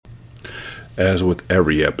As with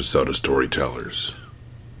every episode of Storytellers,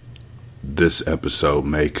 this episode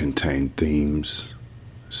may contain themes,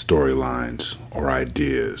 storylines, or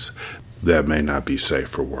ideas that may not be safe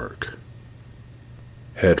for work.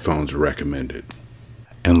 Headphones are recommended,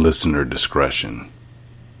 and listener discretion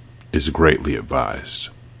is greatly advised.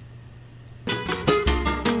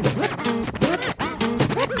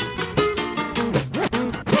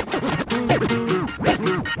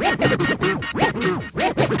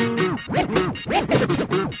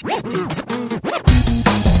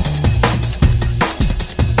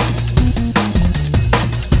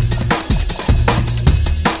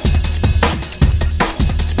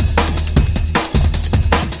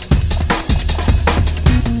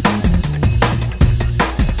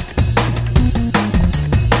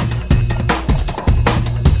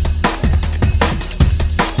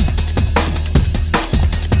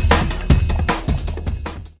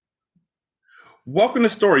 Welcome to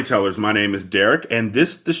Storytellers. My name is Derek, and this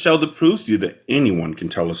is the show that proves to you that anyone can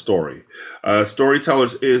tell a story.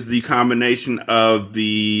 Storytellers is the combination of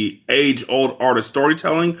the age-old art of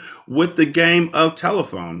storytelling with the game of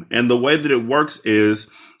telephone. And the way that it works is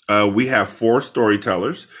we have four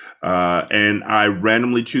storytellers, and I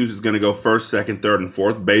randomly choose who's going to go first, second, third, and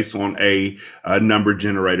fourth based on a number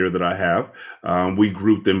generator that I have. We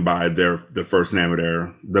group them by the first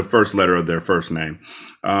letter of their first name.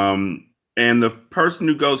 And the person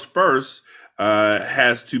who goes first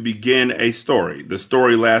has to begin a story. The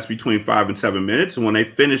story lasts between 5 and 7 minutes. And when they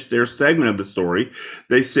finish their segment of the story,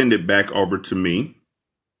 they send it back over to me.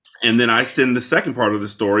 And then I send the second part of the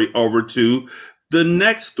story over to the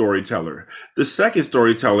next storyteller. The second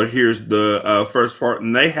storyteller hears the first part,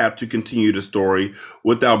 and they have to continue the story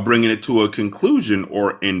without bringing it to a conclusion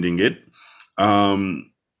or ending it.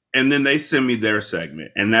 And then they send me their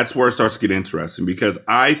segment. And that's where it starts to get interesting because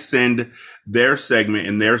I send their segment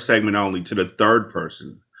and their segment only to the third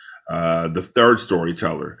person, the third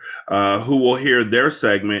storyteller, who will hear their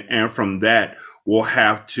segment. And from that, will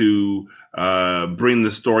have to bring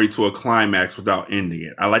the story to a climax without ending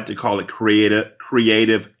it. I like to call it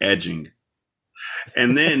creative edging.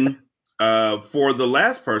 And then for the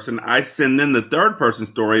last person, I send them the third person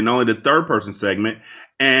story and only the third person segment,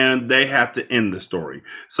 and they have to end the story.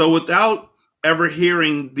 So without ever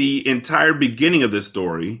hearing the entire beginning of the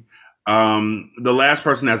story, the last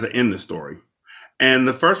person has to end the story. And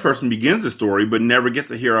the first person begins the story, but never gets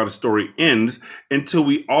to hear how the story ends until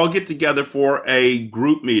we all get together for a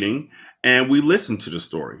group meeting and we listen to the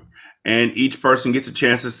story. And each person gets a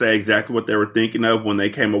chance to say exactly what they were thinking of when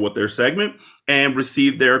they came up with their segment and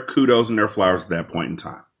receive their kudos and their flowers at that point in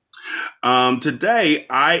time. Today,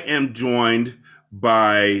 I am joined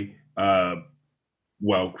by,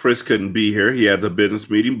 Chris couldn't be here. He has a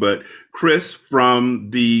business meeting, but Chris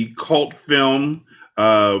from the Cult Film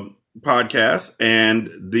podcast and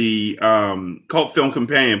the Cult Film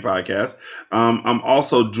Companion podcast. I'm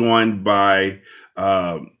also joined by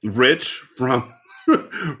Rich from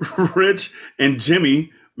Rich and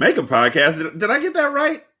Jimmy Make a Podcast. Did I get that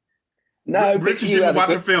right? No, Rich and Jimmy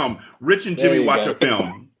Watch a Film. Rich and Jimmy Watch a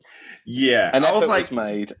Film. Yeah. And I was like,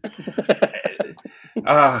 made.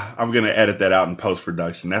 I'm going to edit that out in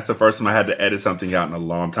post-production. That's the first time I had to edit something out in a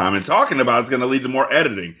long time. And talking about it's going to lead to more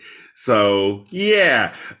editing. So,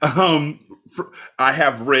 yeah. I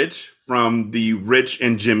have Rich from the Rich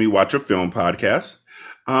and Jimmy Watch a Film podcast.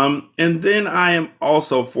 And then I am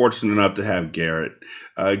also fortunate enough to have Garrett.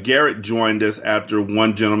 Garrett joined us after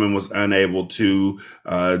one gentleman was unable to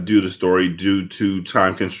do the story due to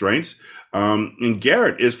time constraints. And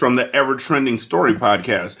Garrett is from the Ever Trending Story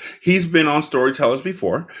podcast. He's been on Storytellers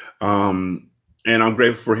before. And I'm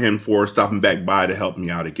grateful for him for stopping back by to help me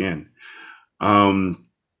out again.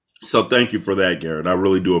 So thank you for that, Garrett. I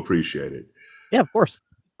really do appreciate it. Yeah, of course.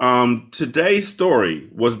 Today's story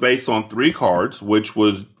was based on 3 cards, which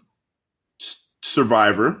was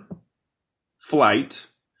Survivor, Flight,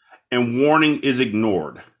 and Warning is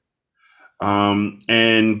Ignored.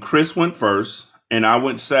 And Chris went first, and I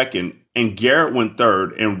went second, and Garrett went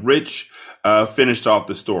third, and Rich finished off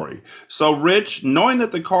the story. So, Rich, knowing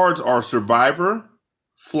that the cards are Survivor,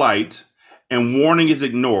 Flight, and Warning is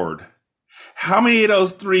Ignored, how many of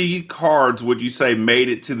those 3 cards would you say made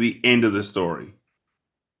it to the end of the story?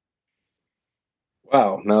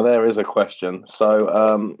 Wow, now there is a question.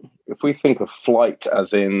 So if we think of flight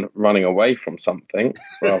as in running away from something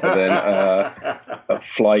rather than a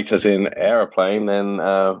flight as in aeroplane, then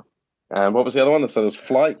and what was the other one? So there's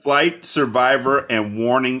flight? Flight, Survivor, and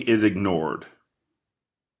Warning is Ignored.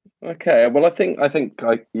 Okay, well, I think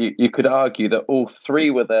you could argue that all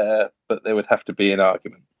 3 were there, but there would have to be an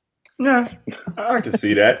argument. Yeah, I can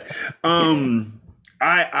see that.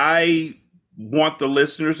 I want the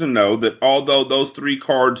listeners to know that although those three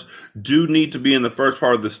cards do need to be in the first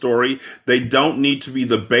part of the story, they don't need to be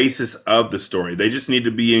the basis of the story. They just need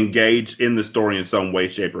to be engaged in the story in some way,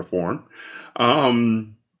 shape, or form.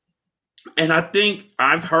 And I think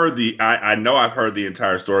I know I've heard the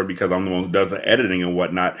entire story because I'm the one who does the editing and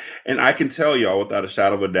whatnot. And I can tell y'all without a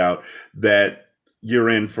shadow of a doubt that you're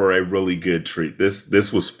in for a really good treat.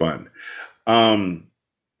 This was fun.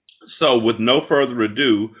 So with no further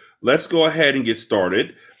ado, let's go ahead and get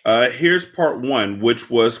started. Here's part one, which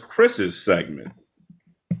was Chris's segment.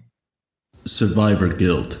 Survivor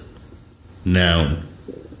guilt. Noun.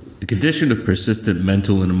 The condition of persistent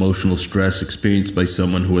mental and emotional stress experienced by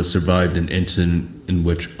someone who has survived an incident in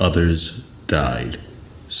which others died.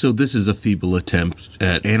 So this is a feeble attempt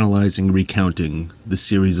at analyzing and recounting the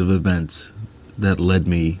series of events that led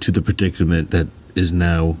me to the predicament that is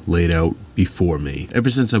now laid out before me.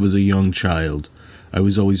 Ever since I was a young child, I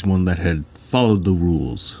was always one that had followed the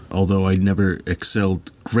rules. Although I never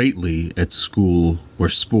excelled greatly at school or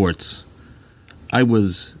sports, I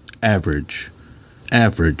was average.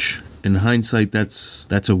 Average. In hindsight,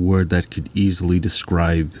 that's a word that could easily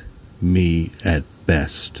describe me at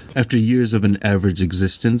best. After years of an average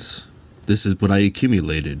existence, this is what I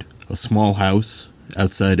accumulated. A small house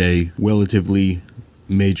outside a relatively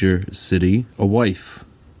major city, a wife,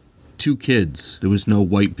 2 kids. There was no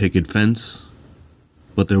white picket fence,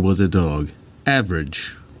 but there was a dog.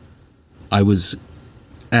 Average. I was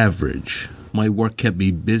average. My work kept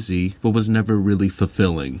me busy, but was never really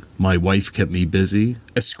fulfilling. My wife kept me busy,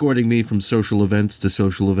 escorting me from social events to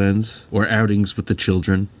social events, or outings with the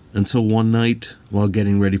children, until one night, while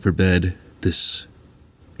getting ready for bed, this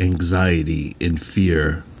anxiety and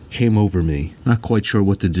fear came over me. Not quite sure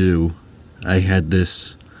what to do. I had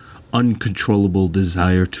this uncontrollable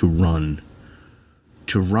desire to run.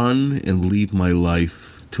 To run and leave my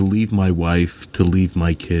life, to leave my wife, to leave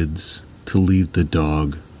my kids, to leave the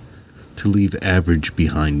dog, to leave average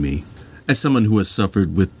behind me. As someone who has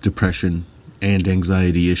suffered with depression and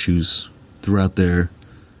anxiety issues throughout their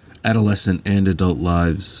adolescent and adult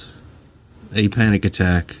lives, a panic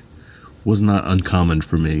attack was not uncommon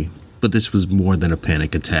for me. But this was more than a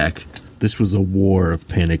panic attack. This was a war of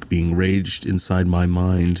panic being raged inside my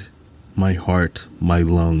mind, my heart, my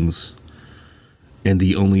lungs. And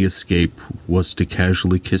the only escape was to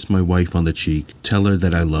casually kiss my wife on the cheek, tell her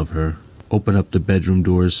that I love her, open up the bedroom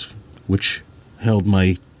doors which held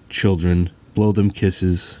my children, blow them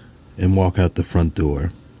kisses, and walk out the front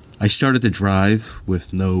door. I started to drive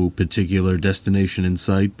with no particular destination in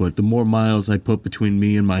sight, but the more miles I put between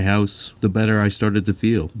me and my house, the better I started to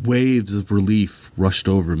feel. Waves of relief rushed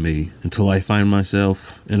over me until I find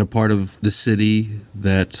myself in a part of the city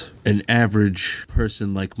that an average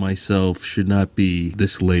person like myself should not be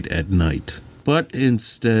this late at night. But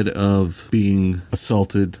instead of being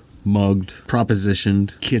assaulted, mugged,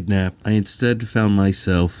 propositioned, kidnapped, I instead found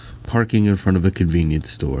myself parking in front of a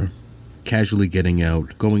convenience store, casually getting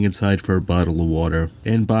out, going inside for a bottle of water,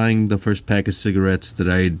 and buying the first pack of cigarettes that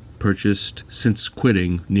I had purchased since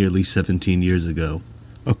quitting nearly 17 years ago.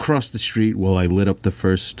 Across the street, while I lit up the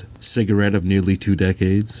first cigarette of nearly 2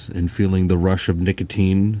 decades and feeling the rush of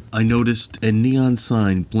nicotine, I noticed a neon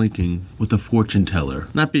sign blinking with a fortune teller.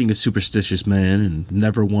 Not being a superstitious man and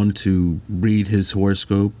never one to read his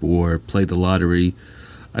horoscope or play the lottery,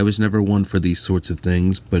 I was never one for these sorts of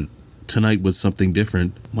things, but tonight was something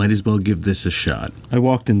different. Might as well give this a shot. I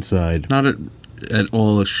walked inside, not at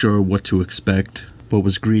all sure what to expect, but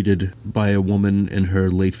was greeted by a woman in her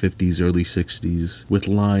late 50s, early 60s, with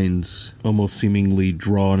lines almost seemingly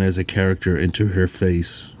drawn as a character into her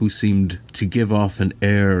face, who seemed to give off an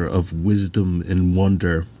air of wisdom and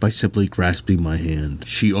wonder by simply grasping my hand.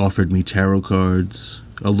 She offered me tarot cards,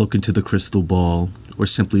 a look into the crystal ball, or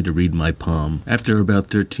simply to read my palm. After about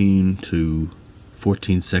 13 to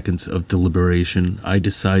 14 seconds of deliberation, I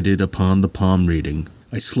decided upon the palm reading.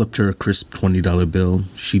 I slipped her a crisp $20 bill.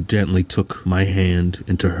 She gently took my hand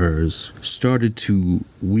into hers, started to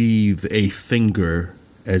weave a finger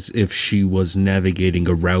as if she was navigating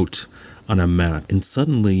a route on a map, and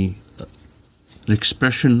suddenly an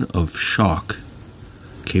expression of shock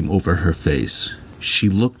came over her face. She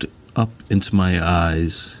looked up into my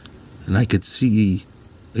eyes, and I could see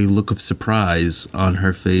a look of surprise on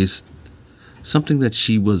her face, something that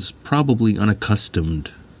she was probably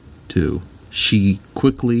unaccustomed to. She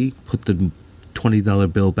quickly put the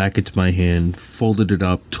 $20 bill back into my hand, folded it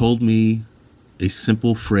up, told me a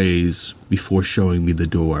simple phrase before showing me the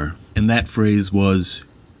door. And that phrase was,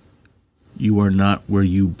 "You are not where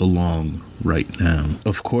you belong right now."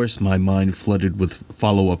 Of course, my mind flooded with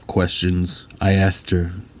follow-up questions. I asked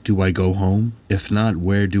her, "Do I go home? If not,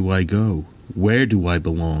 where do I go? Where do I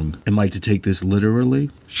belong? Am I to take this literally?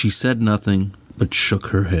 She said nothing, but shook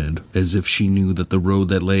her head, as if she knew that the road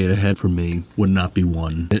that lay ahead for me would not be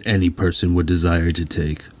one that any person would desire to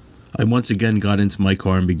take. I once again got into my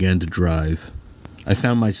car and began to drive. I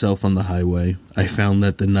found myself on the highway. I found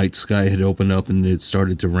that the night sky had opened up and it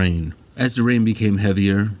started to rain. As the rain became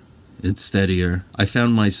heavier and steadier, I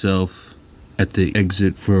found myself at the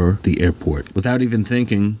exit for the airport. Without even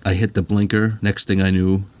thinking, I hit the blinker. Next thing I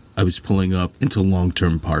knew, I was pulling up into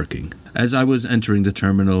long-term parking. As I was entering the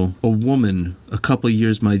terminal, a woman, a couple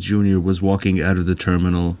years my junior, was walking out of the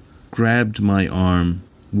terminal, grabbed my arm,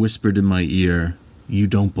 whispered in my ear, "You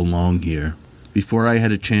don't belong here." Before I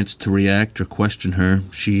had a chance to react or question her,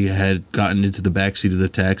 she had gotten into the backseat of the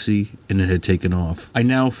taxi and it had taken off. I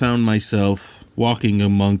now found myself walking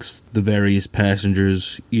amongst the various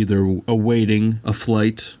passengers, either awaiting a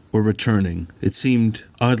flight or returning. It seemed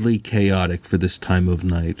oddly chaotic for this time of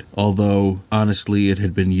night, although honestly it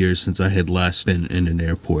had been years since I had last been in an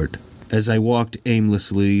airport. As I walked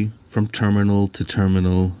aimlessly from terminal to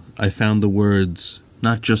terminal, I found the words,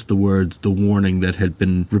 not just the words, the warning that had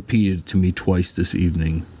been repeated to me twice this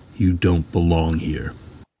evening. You don't belong here.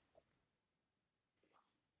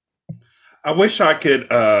 I wish I could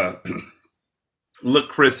look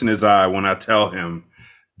Chris in his eye when I tell him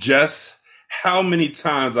just how many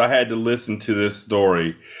times I had to listen to this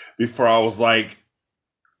story before I was like,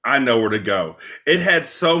 I know where to go. It had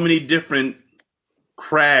so many different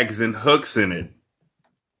crags and hooks in it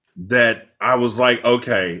that I was like,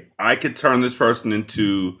 okay, I could turn this person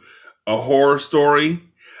into a horror story.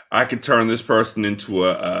 I could turn this person into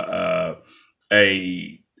a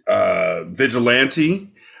vigilante.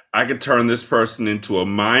 I could turn this person into a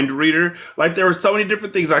mind reader. Like, there were so many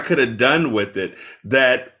different things I could have done with it,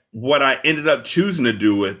 that what I ended up choosing to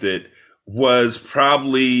do with it was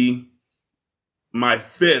probably my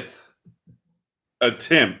fifth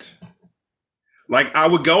attempt. Like, I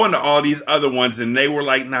would go into all these other ones and they were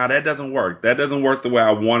like, nah, that doesn't work. That doesn't work the way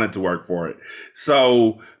I wanted to work for it.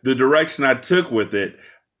 So the direction I took with it,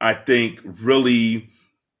 I think, really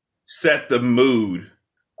set the mood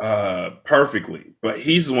perfectly. But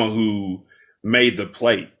he's the one who made the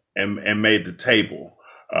plate and made the table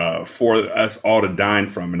for us all to dine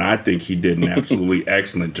from. And I think he did an absolutely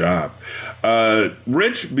excellent job.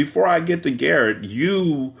 Rich, before I get to Garrett,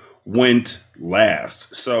 you went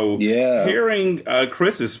last. So hearing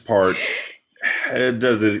Chris's part,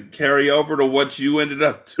 does it carry over to what you ended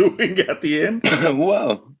up doing at the end?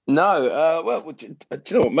 Well, no. Do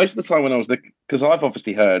you know what? Most of the time when I was because I've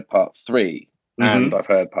obviously heard part 3 and I've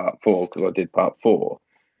heard part 4 because I did part 4.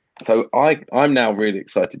 So I'm now really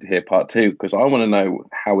excited to hear part 2 because I want to know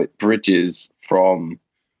how it bridges from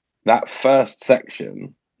that first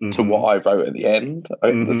section to what I wrote at the end.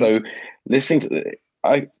 So listening to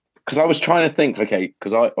because I was trying to think, okay,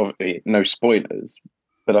 because I obviously no spoilers,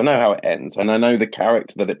 but I know how it ends and I know the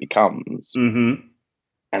character that it becomes. And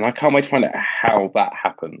I can't wait to find out how that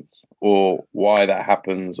happens or why that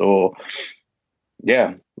happens or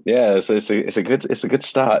so it's a good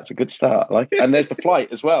start. It's a good start. And there's the flight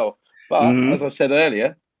as well. But as I said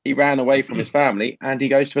earlier, he ran away from his family and he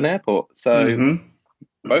goes to an airport. So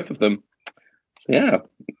both of them. Yeah.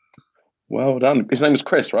 Well done. His name was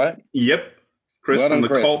Chris, right? Yep. Chris from the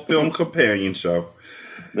Cult Film Companion Show.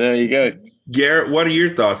 There you go. Garrett, what are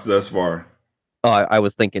your thoughts thus far? Oh, I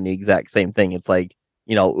was thinking the exact same thing. It's like,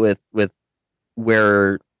 with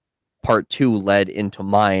where part 2 led into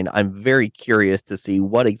mine, I'm very curious to see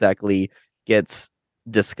what exactly gets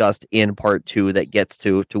discussed in part 2 that gets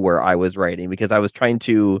to where I was writing, because I was trying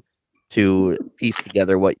to piece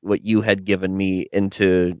together what you had given me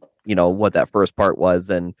into, what that first part was.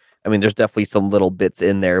 And I mean, there's definitely some little bits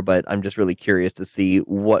in there, but I'm just really curious to see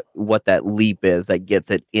what that leap is that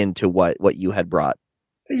gets it into what you had brought.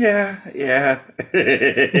 Yeah.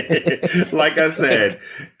 Like I said,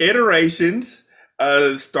 iterations,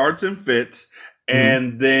 starts and fits.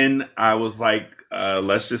 And then I was like,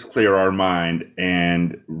 let's just clear our mind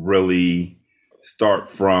and really start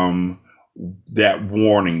from that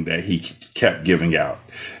warning that he kept giving out.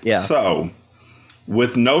 Yeah. So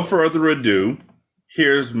with no further ado,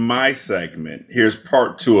 here's my segment. Here's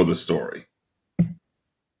part 2 of the story. All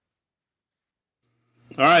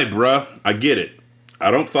right, bruh, I get it. I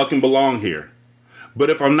don't fucking belong here. But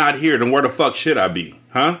if I'm not here, then where the fuck should I be?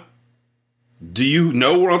 Huh? Do you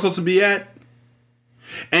know where I'm supposed to be at?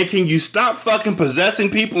 And can you stop fucking possessing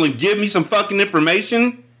people and give me some fucking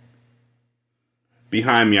information?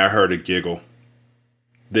 Behind me, I heard a giggle.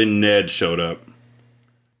 Then Ned showed up.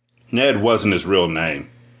 Ned wasn't his real name,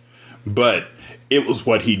 but it was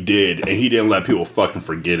what he did, and he didn't let people fucking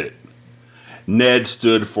forget it. Ned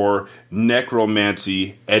stood for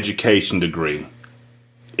Necromancy Education Degree.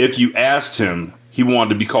 If you asked him, he wanted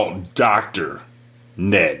to be called Dr.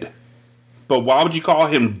 Ned. But why would you call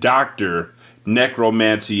him Dr.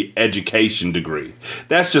 Necromancy Education Degree?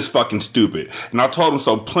 That's just fucking stupid. And I told him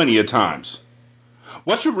so plenty of times.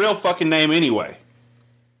 What's your real fucking name anyway?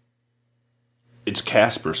 It's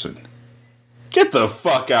Casperson. Get the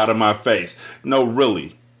fuck out of my face. No,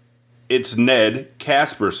 really. It's Ned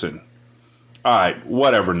Casperson. Alright,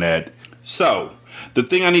 whatever, Ned. So, the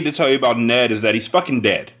thing I need to tell you about Ned is that he's fucking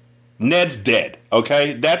dead. Ned's dead,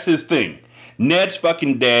 okay? That's his thing. Ned's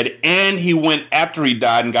fucking dead, and he went after he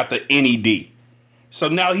died and got the NED. So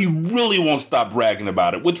now he really won't stop bragging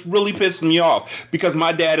about it, which really pisses me off, because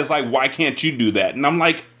my dad is like, why can't you do that? And I'm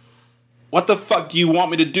like, what the fuck do you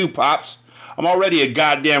want me to do, Pops? I'm already a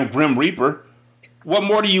goddamn Grim Reaper. What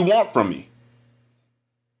more do you want from me?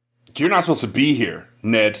 You're not supposed to be here,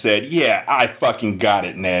 Ned said. Yeah, I fucking got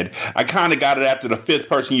it, Ned. I kind of got it after the fifth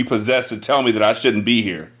person you possessed to tell me that I shouldn't be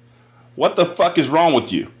here. What the fuck is wrong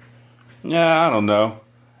with you? Yeah, I don't know.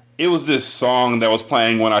 It was this song that was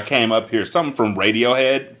playing when I came up here. Something from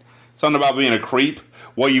Radiohead. Something about being a creep.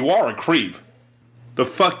 Well, you are a creep. The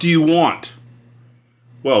fuck do you want?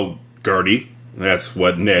 Well, Gertie. That's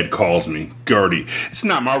what Ned calls me. Gertie. It's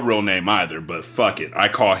not my real name either, but fuck it. I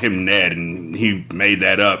call him Ned, and he made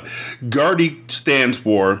that up. Gertie stands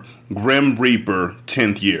for Grim Reaper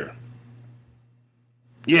 10th year.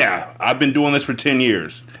 Yeah, I've been doing this for 10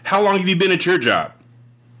 years. How long have you been at your job?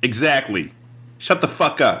 Exactly. Shut the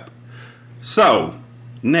fuck up. So,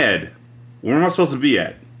 Ned, where am I supposed to be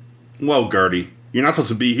at? Well, Gertie, you're not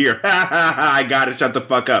supposed to be here. Ha ha ha, I got it. Shut the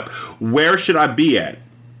fuck up. Where should I be at?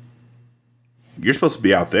 You're supposed to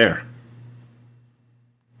be out there.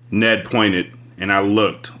 Ned pointed, and I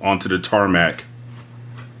looked onto the tarmac.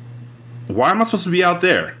 Why am I supposed to be out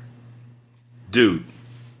there? Dude.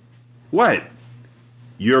 What?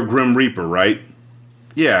 You're a Grim Reaper, right?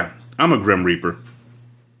 Yeah, I'm a Grim Reaper.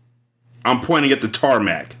 I'm pointing at the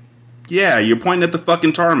tarmac. Yeah, you're pointing at the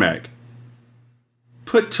fucking tarmac.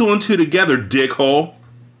 Put two and two together, dickhole.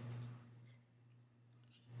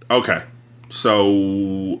 Okay.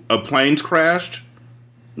 So, a plane's crashed?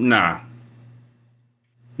 Nah.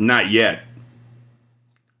 Not yet.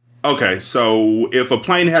 Okay, so if a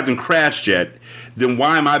plane hasn't crashed yet, then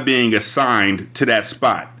why am I being assigned to that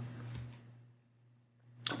spot?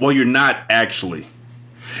 Well, you're not actually.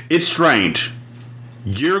 It's strange.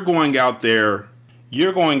 You're going out there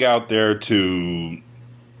to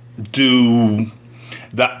do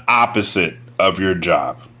the opposite of your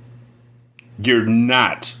job. You're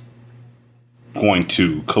not going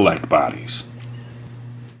to collect bodies.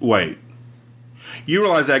 Wait. You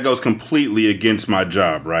realize that goes completely against my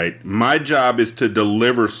job, right? My job is to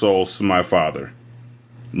deliver souls to my father,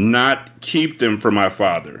 not keep them for my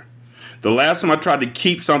father. The last time I tried to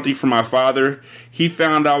keep something from my father, he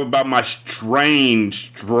found out about my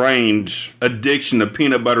strange addiction to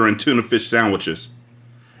peanut butter and tuna fish sandwiches.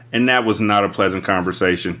 And that was not a pleasant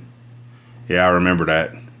conversation. Yeah, I remember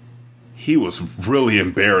that. He was really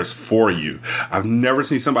embarrassed for you. I've never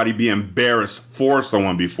seen somebody be embarrassed for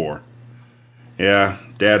someone before. Yeah,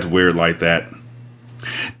 Dad's weird like that.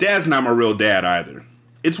 Dad's not my real dad either.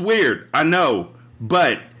 It's weird, I know,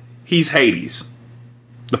 but he's Hades.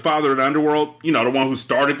 The father of the underworld, you know, the one who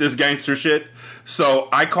started this gangster shit. So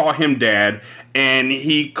I call him Dad, and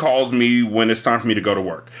he calls me when it's time for me to go to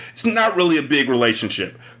work. It's not really a big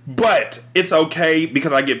relationship, but it's okay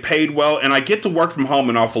because I get paid well, and I get to work from home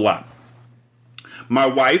an awful lot. My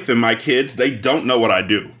wife and my kids, they don't know what I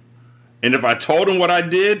do. And if I told them what I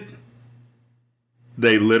did,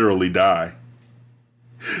 they literally die.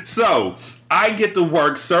 So, I get to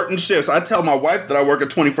work certain shifts. I tell my wife that I work a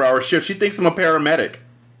 24-hour shift. She thinks I'm a paramedic.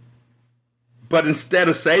 But instead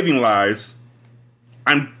of saving lives,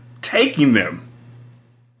 I'm taking them.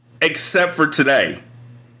 Except for today.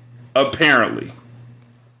 Apparently.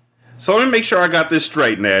 So let me make sure I got this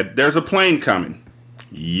straight, Ned. There's a plane coming.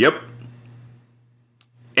 Yep.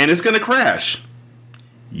 And it's going to crash.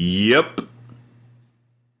 Yep.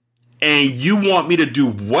 And you want me to do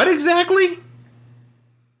what exactly?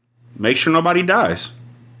 Make sure nobody dies.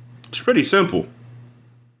 It's pretty simple.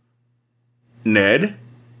 Ned?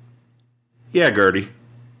 Yeah, Gertie.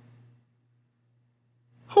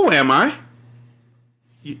 Who am I?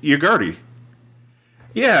 You're Gertie.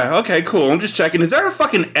 Yeah, okay, cool. I'm just checking. Is there a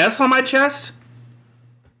fucking S on my chest?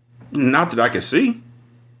 Not that I can see.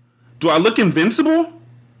 Do I look invincible?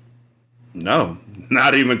 No,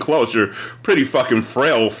 not even close. You're pretty fucking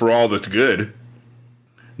frail for all that's good.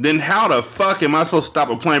 Then how the fuck am I supposed to stop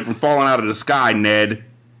a plane from falling out of the sky, Ned?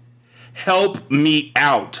 Help me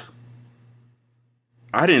out.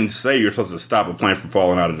 I didn't say you're supposed to stop a plane from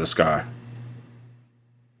falling out of the sky.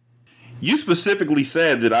 You specifically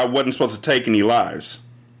said that I wasn't supposed to take any lives.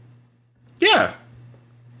 Yeah,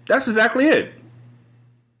 that's exactly it.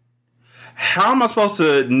 How am I supposed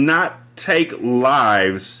to not take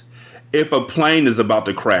lives if a plane is about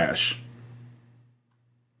to crash?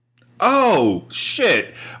 Oh,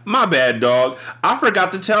 shit. My bad, dog. I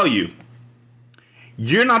forgot to tell you.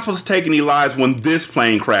 You're not supposed to take any lives when this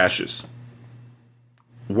plane crashes.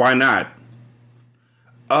 Why not?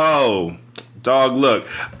 Oh, dog, look.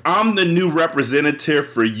 I'm the new representative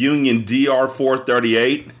for Union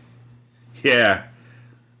DR438. Yeah.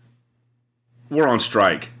 We're on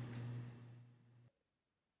strike.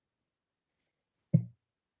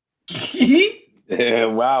 Yeah,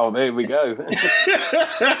 wow, there we go.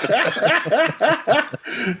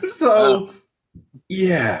 So,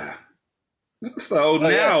 yeah. So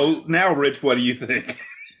now, Rich, what do you think?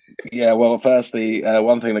 Yeah, well, firstly,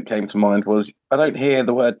 one thing that came to mind was I don't hear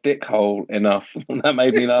the word dickhole enough. That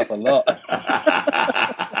made me laugh a lot.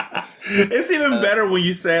 It's even better when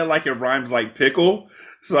you say it like it rhymes like pickle.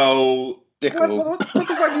 So, Dickle. what the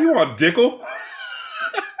fuck do you want, Dickle?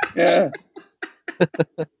 Yeah.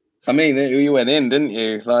 I mean, you went in, didn't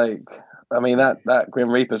you? Like, I mean, that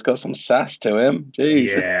Grim Reaper's got some sass to him.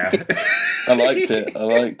 Jeez. Yeah. I liked it.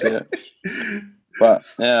 But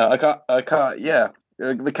yeah, I can't. Yeah,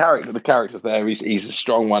 the character's there. He's a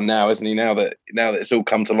strong one now, isn't he? Now that it's all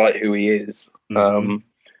come to light who he is. Mm-hmm.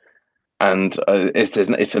 And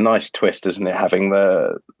it's a nice twist, isn't it? Having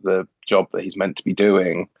the job that he's meant to be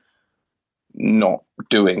doing, not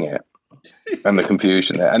doing it, and the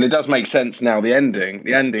confusion there. And it does make sense now. The ending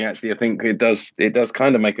actually, I think it does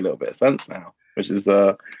kind of make a little bit of sense now, which is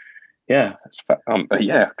yeah,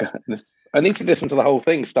 yeah. I need to listen to the whole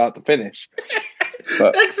thing, start to finish.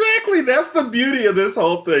 But, exactly, that's the beauty of this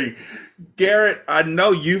whole thing. Garrett, I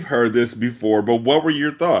know you've heard this before, but what were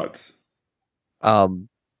your thoughts?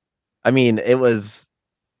 I mean, it was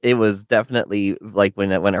definitely like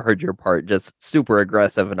when I heard your part, just super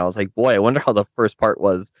aggressive, and I was like, boy, I wonder how the first part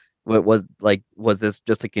was. What was like? Was this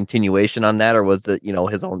just a continuation on that, or was it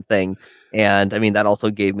his own thing? And I mean, that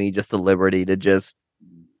also gave me just the liberty to just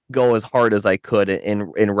go as hard as I could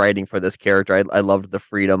in writing for this character. I loved the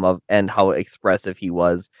freedom of and how expressive he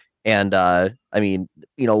was. And I mean,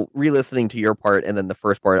 re-listening to your part and then the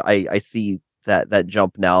first part, I see that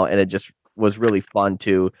jump now, and it just was really fun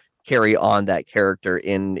to carry on that character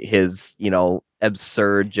in his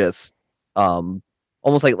absurd, just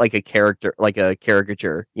almost like a character, like a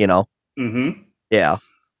caricature. Mm-hmm. Yeah.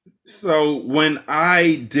 So when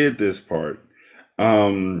I did this part,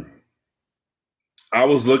 I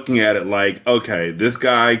was looking at it like, okay, this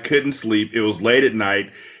guy couldn't sleep. It was late at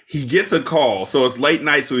night. He gets a call, so it's late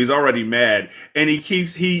night, so he's already mad, and he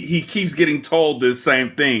keeps getting told this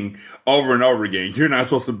same thing over and over again. You're not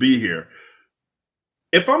supposed to be here.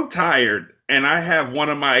 If I'm tired and I have one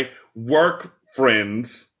of my work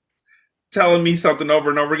friends telling me something over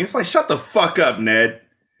and over again, it's like, shut the fuck up, Ned.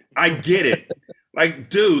 I get it. Like,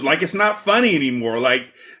 dude, like, it's not funny anymore.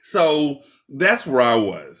 Like, so that's where I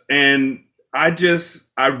was. And I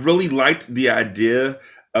really liked the idea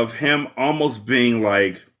of him almost being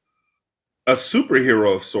like a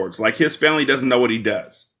superhero of sorts. Like, his family doesn't know what he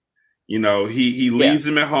does. He leaves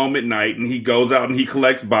them at home at night, and he goes out and he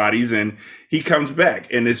collects bodies, and he comes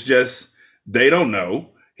back, and it's just, they don't know.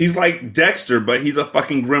 He's like Dexter, but he's a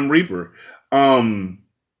fucking Grim Reaper. And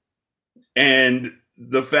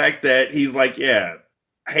the fact that he's like, yeah,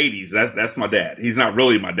 Hades, that's my dad. He's not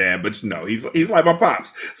really my dad, but he's like my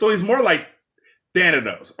pops. So he's more like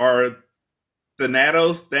Thanatos or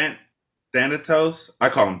Thanatos. I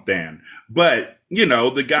call him Than. But,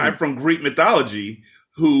 the guy from Greek mythology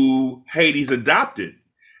who Hades adopted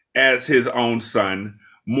as his own son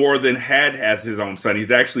more than had as his own son.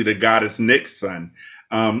 He's actually the goddess Nyx's son.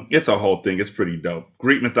 It's a whole thing. It's pretty dope.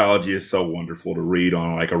 Greek mythology is so wonderful to read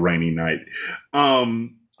on like a rainy night.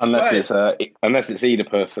 Unless it's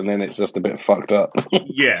Oedipus, and then it's just a bit fucked up.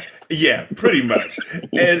 yeah, pretty much.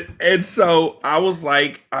 And so I was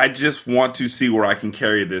like, I just want to see where I can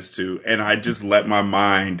carry this to, and I just let my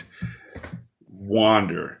mind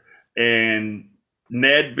wander. And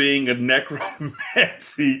Ned being a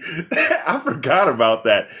necromancy, I forgot about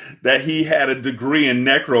that he had a degree in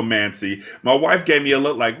necromancy. My wife gave me a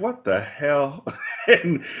look like, what the hell?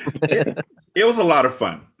 And it was a lot of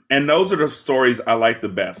fun. And those are the stories I like the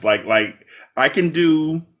best. Like I can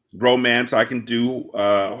do romance, I can do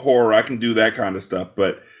horror, I can do that kind of stuff.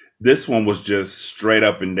 But this one was just straight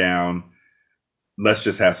up and down. Let's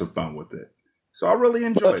just have some fun with it. So I really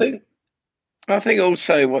enjoyed it. I think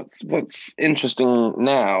also what's interesting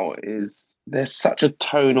now is there's such a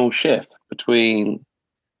tonal shift between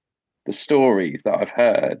the stories that I've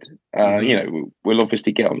heard. We'll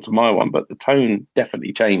obviously get onto my one, but the tone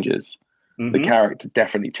definitely changes. The character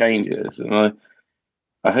definitely changes, and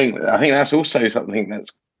I think that's also something that's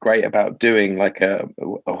great about doing like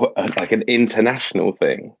like an international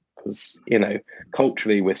thing, because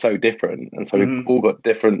culturally we're so different, and so we've all got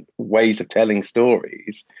different ways of telling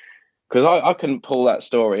stories. Because I couldn't pull that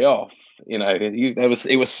story off,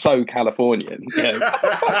 it was so Californian,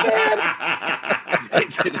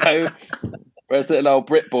 Whereas the little old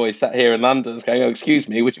Brit boy sat here in London is going, "Oh, excuse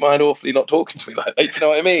me, would you mind awfully not talking to me like that?" Do you know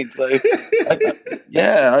what I mean? So, I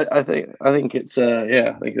think this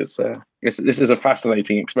is a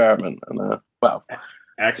fascinating experiment, and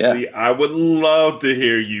actually, yeah. I would love to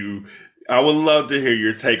hear you. I would love to hear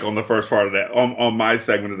your take on the first part of that, on my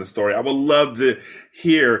segment of the story. I would love to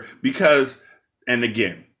hear, because, and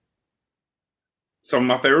again, some of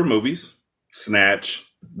my favorite movies: Snatch,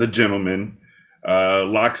 The Gentleman,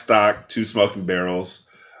 Lock, Stock, Two Smoking Barrels,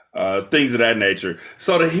 things of that nature.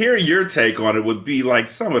 So to hear your take on it would be like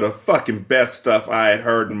some of the fucking best stuff I had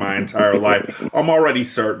heard in my entire life. I'm already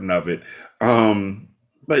certain of it.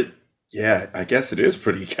 But yeah, I guess it is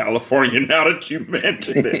pretty California now that you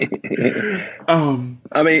mentioned it.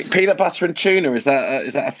 I mean, peanut butter and tuna, is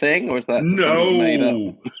that a thing, or is that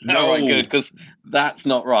no? All right, good, because that's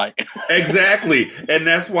not right. Exactly, and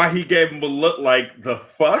that's why he gave him a look like, the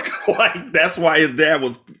fuck. Like, that's why his dad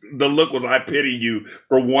the look was, "I pity you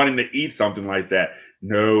for wanting to eat something like that."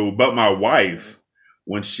 No, but my wife,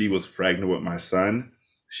 when she was pregnant with my son,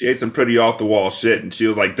 she ate some pretty off the wall shit, and she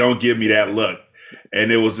was like, "Don't give me that look."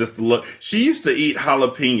 And it was just the look. She used to eat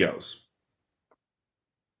jalapenos.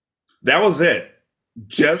 That was it.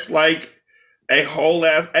 Just like a whole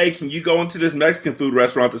ass, "Hey, can you go into this Mexican food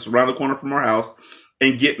restaurant that's around the corner from our house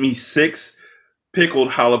and get me 6 pickled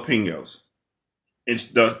jalapenos?" And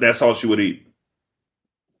that's all she would eat.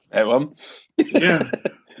 Everyone?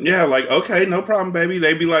 Yeah, like, "Okay, no problem, baby."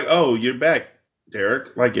 They'd be like, "Oh, you're back,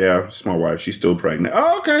 Derek." Like, "Yeah, it's my wife. She's still pregnant."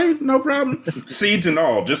 "Oh, okay, no problem." Seeds and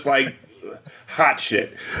all, just like hot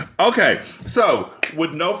shit. Okay, so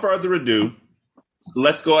with no further ado,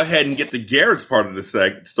 let's go ahead and get to Garrett's part of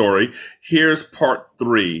the story. Here's part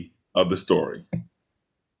 3 of the story.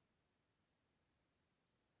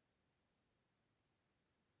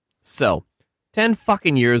 So, 10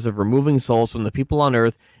 fucking years of removing souls from the people on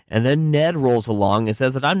Earth, and then Ned rolls along and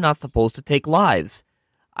says that I'm not supposed to take lives.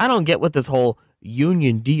 I don't get what this whole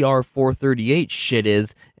Union DR438 shit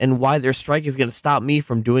is, and why their strike is going to stop me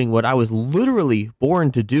from doing what I was literally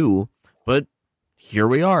born to do, but here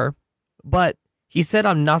we are. But he said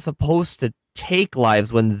I'm not supposed to take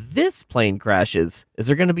lives when this plane crashes. Is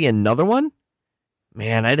there going to be another one?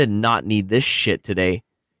 Man, I did not need this shit today.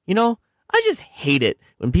 I just hate it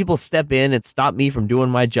when people step in and stop me from doing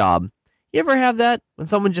my job. You ever have that? When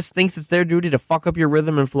someone just thinks it's their duty to fuck up your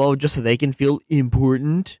rhythm and flow just so they can feel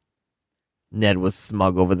important? Ned was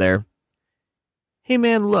smug over there. Hey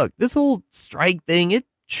man, look, this whole strike thing, it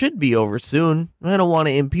should be over soon. I don't want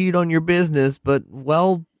to impede on your business, but,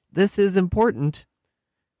 well, this is important.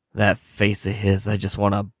 That face of his, I just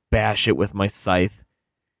want to bash it with my scythe.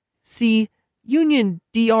 See, Union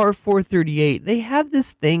DR438, they have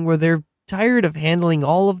this thing where they're tired of handling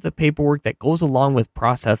all of the paperwork that goes along with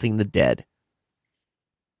processing the dead.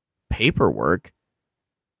 Paperwork?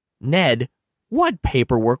 Ned, what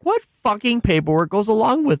paperwork? What fucking paperwork goes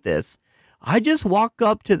along with this? I just walk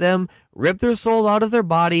up to them, rip their soul out of their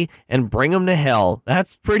body, and bring them to hell.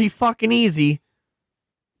 That's pretty fucking easy.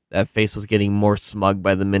 That face was getting more smug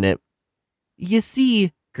by the minute. You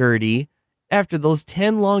see, Gertie, after those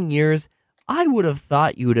 10 long years, I would have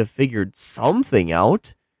thought you would have figured something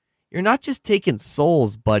out. You're not just taking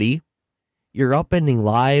souls, buddy. You're upending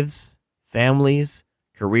lives, families,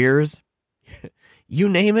 careers. You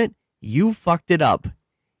name it, you fucked it up.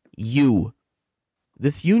 You.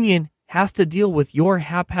 This union has to deal with your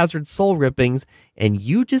haphazard soul rippings, and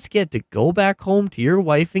you just get to go back home to your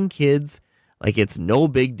wife and kids like it's no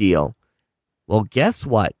big deal. Well, guess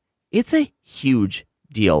what? It's a huge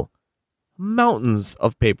deal. Mountains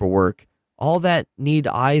of paperwork. All that need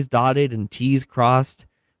I's dotted and T's crossed.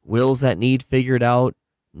 Wills that need figured out.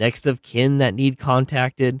 Next of kin that need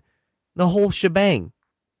contacted. The whole shebang.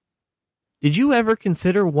 Did you ever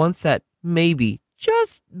consider once that maybe,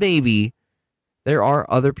 just maybe, there are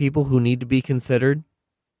other people who need to be considered?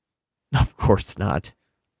 Of course not.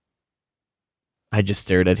 I just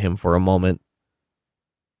stared at him for a moment.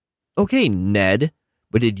 Okay, Ned,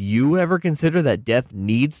 but did you ever consider that death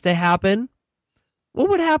needs to happen? What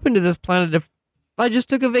would happen to this planet if I just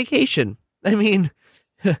took a vacation? I mean,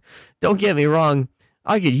 don't get me wrong.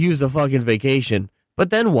 I could use a fucking vacation. But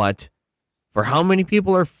then what? For how many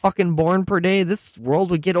people are fucking born per day, this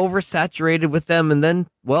world would get oversaturated with them, and then,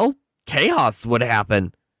 well, chaos would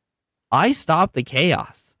happen. I stop the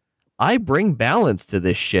chaos. I bring balance to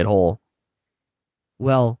this shithole.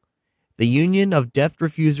 Well, the Union of Death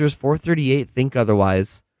Refusers 438 think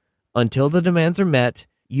otherwise. Until the demands are met,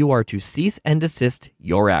 you are to cease and desist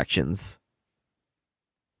your actions.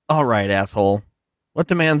 All right, asshole. What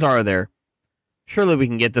demands are there? Surely we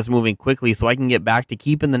can get this moving quickly so I can get back to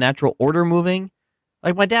keeping the natural order moving.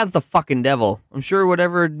 Like, my dad's the fucking devil. I'm sure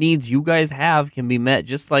whatever needs you guys have can be met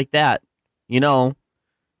just like that. You know,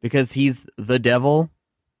 because he's the devil.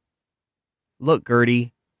 Look,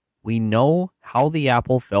 Gertie, we know how the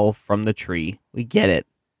apple fell from the tree. We get it.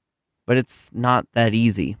 But it's not that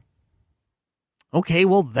easy. Okay,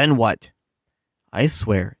 well then what? I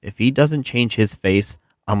swear, if he doesn't change his face,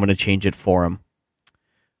 I'm going to change it for him.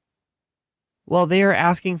 Well, they are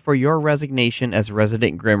asking for your resignation as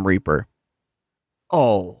Resident Grim Reaper.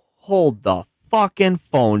 Oh, hold the fucking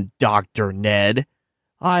phone, Dr. Ned.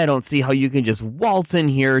 I don't see how you can just waltz in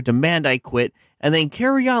here, demand I quit, and then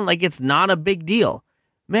carry on like it's not a big deal.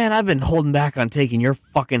 Man, I've been holding back on taking your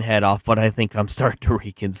fucking head off, but I think I'm starting to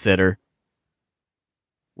reconsider.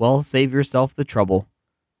 Well, save yourself the trouble.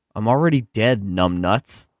 I'm already dead,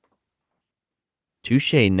 numbnuts.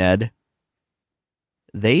 Touché, Ned.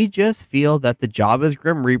 They just feel that the job as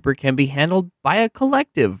Grim Reaper can be handled by a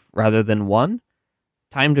collective rather than one.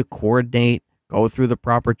 Time to coordinate, go through the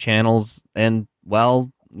proper channels, and,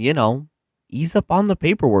 well, you know, ease up on the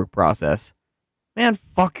paperwork process. Man,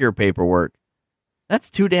 fuck your paperwork. That's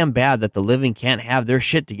too damn bad that the living can't have their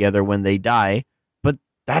shit together when they die, but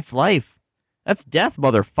that's life. That's death,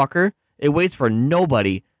 motherfucker. It waits for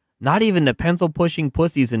nobody, not even the pencil-pushing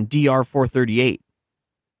pussies in DR438.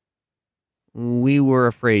 We were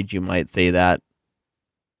afraid you might say that.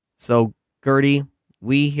 So, Gertie,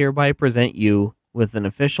 we hereby present you with an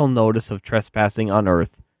official notice of trespassing on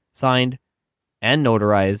Earth, signed and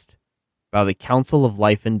notarized by the Council of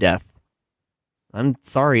Life and Death. I'm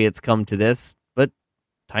sorry it's come to this, but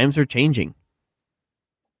times are changing.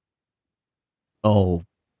 Oh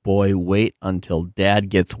boy, wait until Dad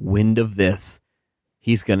gets wind of this.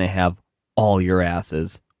 He's gonna have all your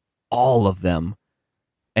asses. All of them.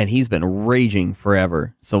 And he's been raging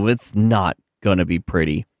forever, so it's not gonna be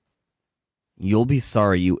pretty. You'll be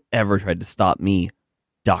sorry you ever tried to stop me,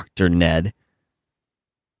 Dr. Ned.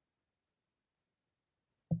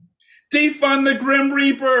 Defund the Grim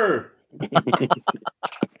Reaper!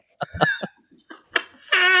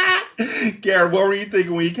 Garrett, what were you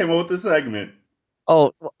thinking when you came up with the segment?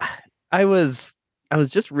 Oh, I was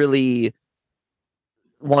just really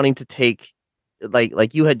wanting to take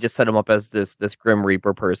like you had just set him up as this Grim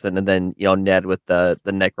Reaper person, and then Ned with the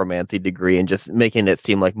necromancy degree, and just making it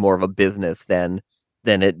seem like more of a business than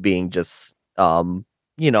it being just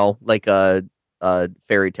like a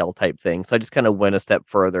fairy tale type thing. So I just kind of went a step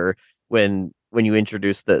further when you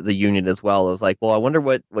introduced the union as well. I was like, well, I wonder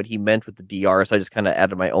what he meant with the DR. So I just kind of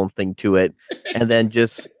added my own thing to it, and then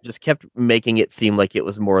just kept making it seem like it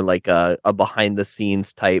was more like a behind the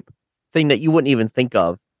scenes type thing that you wouldn't even think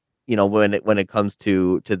of, when it comes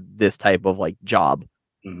to this type of like job.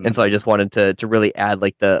 Mm-hmm. And so I just wanted to really add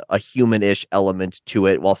like a human-ish element to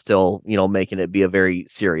it while still, making it be a very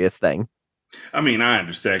serious thing. I mean, I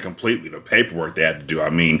understand completely the paperwork they had to do. I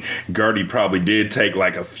mean, Gertie probably did take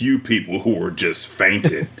like a few people who were just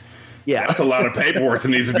fainted. Yeah. That's a lot of paperwork that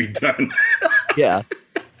needs to be done. Yeah.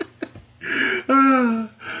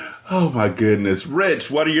 Oh my goodness.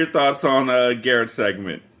 Rich, what are your thoughts on Garrett's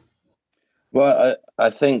segment? Well, I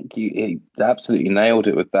think he absolutely nailed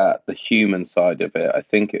it with that, the human side of it. I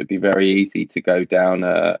think it would be very easy to go down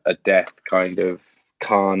a death kind of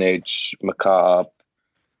carnage, macabre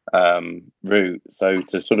route. So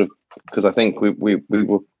to sort of, because I think we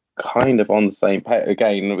were kind of on the same page,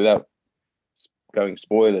 again, without going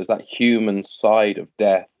spoilers, that human side of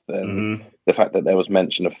death and the fact that there was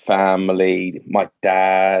mention of family, my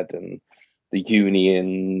dad, and the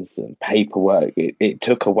unions and paperwork, it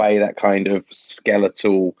took away that kind of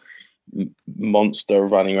skeletal monster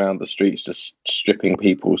running around the streets just stripping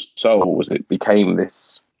people's souls. It became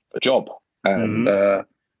this job, and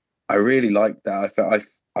I really liked that. I felt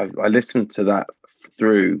I listened to that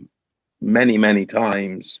through many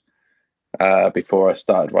times before I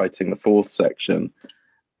started writing the fourth section,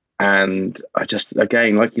 and I just,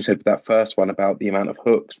 again, like you said, that first one about the amount of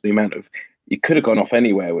hooks, the amount of, you could have gone off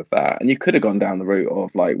anywhere with that, and you could have gone down the route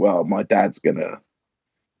of like, well, my dad's gonna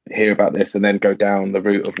hear about this, and then go down the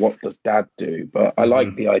route of what does dad do. But I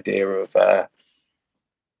like the idea of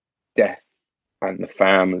death and the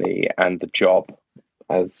family and the job,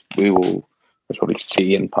 as we will probably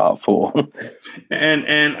see in part 4.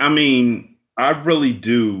 And I mean, I really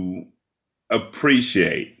do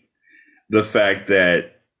appreciate the fact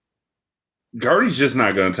that Gertie's just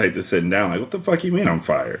not going to take this sitting down. Like, what the fuck you mean I'm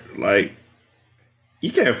fired? Like,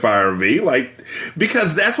 you can't fire me. Like,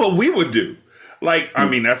 because that's what we would do. Like, I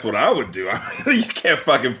mean, that's what I would do. I mean, you can't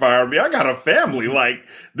fucking fire me. I got a family. Like,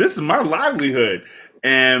 this is my livelihood.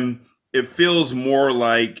 And it feels more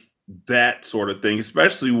like that sort of thing,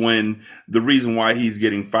 especially when the reason why he's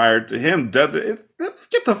getting fired to him doesn't, it's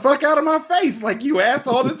get the fuck out of my face. Like, you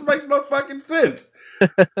asshole, this makes no fucking sense.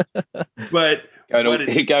 But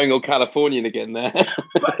going all Californian again there.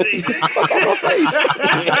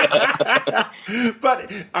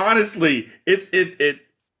 But honestly, it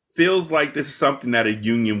feels like this is something that a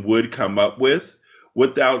union would come up with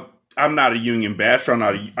without. I'm not a union basher.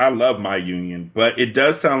 I love my union, but it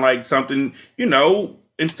does sound like something,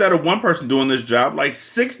 instead of one person doing this job, like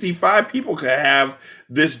 65 people could have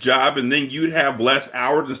this job, and then you'd have less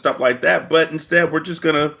hours and stuff like that. But instead, we're just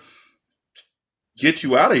gonna get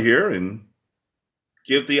you out of here and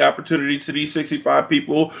give the opportunity to these 65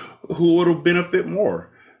 people who it'll benefit more.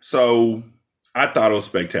 So I thought it was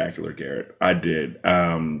spectacular, Garrett. I did.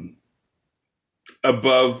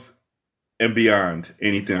 Above and beyond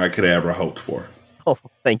anything I could have ever hoped for. Oh,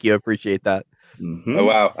 thank you. I appreciate that. Mm-hmm. Oh,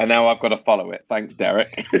 wow. And now I've got to follow it. Thanks, Derek.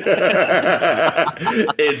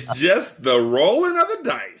 It's just the rolling of the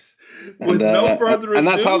dice. With no further ado. And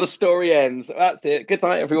that's how the story ends. That's it. Good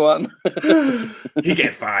night, everyone. He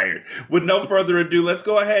get fired. With no further ado, let's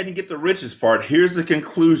go ahead and get the richest part. Here's the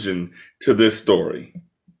conclusion to this story.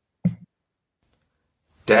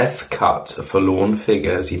 Death cut a forlorn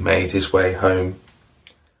figure as he made his way home.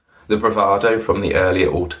 The bravado from the earlier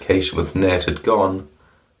altercation with Ned had gone,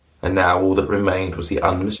 and now all that remained was the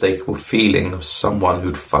unmistakable feeling of someone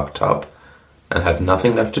who'd fucked up and had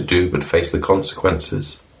nothing left to do but face the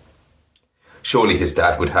consequences. Surely his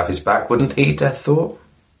dad would have his back, wouldn't he, Death thought?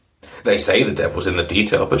 They say the devil's in the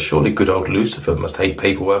detail, but surely good old Lucifer must hate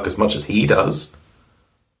paperwork as much as he does.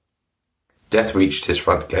 Death reached his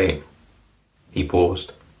front gate. He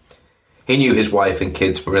paused. He knew his wife and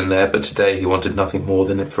kids were in there, but today he wanted nothing more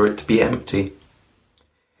than for it to be empty.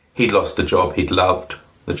 He'd lost the job he'd loved,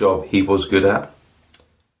 the job he was good at.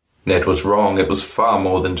 Ned was wrong. It was far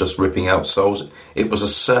more than just ripping out souls. It was a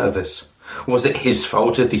service. Was it his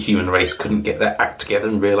fault if the human race couldn't get their act together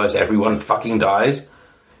and realise everyone fucking dies?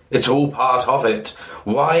 It's all part of it.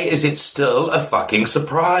 Why is it still a fucking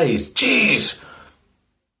surprise? Jeez!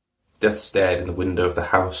 Death stared in the window of the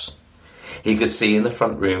house. He could see in the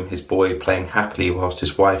front room his boy playing happily whilst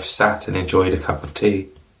his wife sat and enjoyed a cup of tea.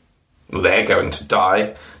 They're going to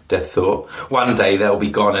die, Death thought. One day they'll be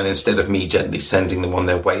gone, and instead of me gently sending them on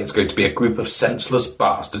their way, it's going to be a group of senseless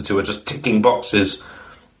bastards who are just ticking boxes.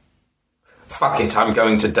 Fuck it, I'm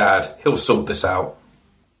going to Dad. He'll sort this out.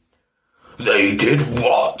 They did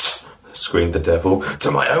what? Screamed the devil. To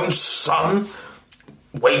my own son?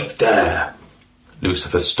 Wait there.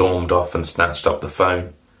 Lucifer stormed off and snatched up the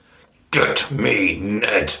phone. Get me,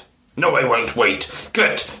 Ned. No, I won't wait.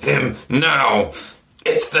 Get him now.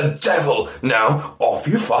 It's the devil. Now, off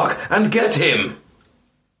you fuck and get him.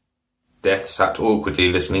 Death sat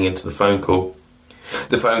awkwardly listening into the phone call.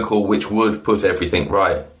 The phone call which would put everything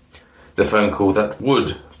right. The phone call that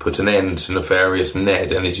would put an end to nefarious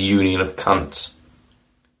Ned and his union of cunts.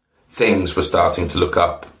 Things were starting to look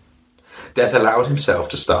up. Death allowed himself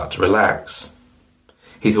to start to relax.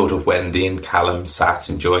 He thought of Wendy and Callum sat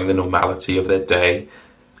enjoying the normality of their day,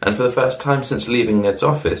 and for the first time since leaving Ned's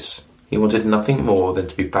office, he wanted nothing more than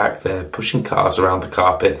to be back there pushing cars around the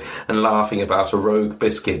carpet and laughing about a rogue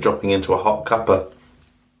biscuit dropping into a hot cuppa.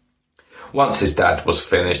 Once his dad was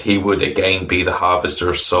finished, he would again be the harvester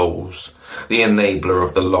of souls, the enabler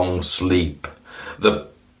of the long sleep.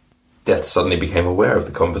 Death suddenly became aware of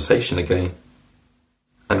the conversation again,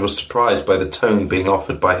 and was surprised by the tone being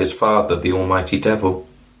offered by his father, the almighty devil.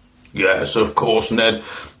 Yes, of course, Ned.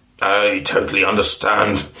 I totally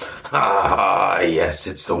understand. Ah, yes,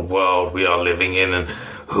 it's the world we are living in, and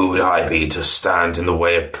who would I be to stand in the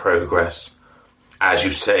way of progress? As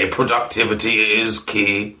you say, productivity is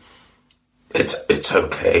key. It's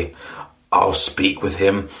okay. I'll speak with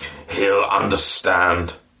him. He'll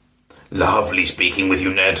understand. Lovely speaking with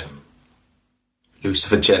you, Ned.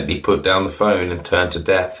 Lucifer gently put down the phone and turned to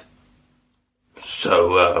Death.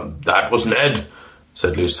 So, that was Ned,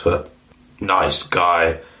 said Lucifer. Nice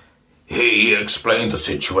guy. He explained the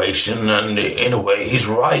situation, and in a way he's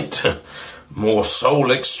right. More soul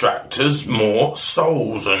extractors, more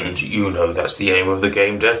souls, and you know that's the aim of the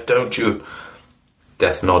game, Death, don't you?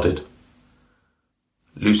 Death nodded.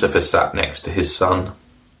 Lucifer sat next to his son.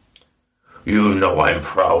 You know I'm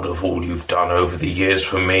proud of all you've done over the years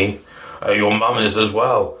for me. Your mum is as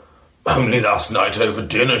well. Only last night over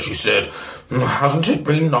dinner she said, hasn't it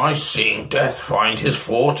been nice seeing Death find his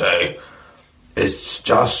forte? It's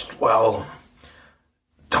just, well,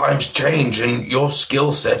 times change and your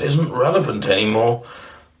skill set isn't relevant anymore.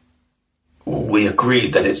 We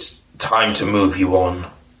agreed that it's time to move you on.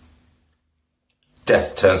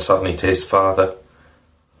 Death turned suddenly to his father.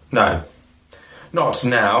 No, not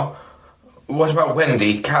now. What about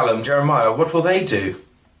Wendy, Callum, Jeremiah? What will they do?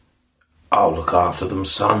 I'll look after them,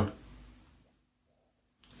 son.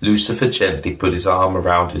 Lucifer gently put his arm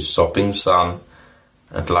around his sobbing son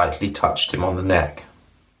and lightly touched him on the neck.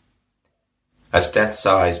 As Death's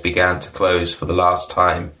eyes began to close for the last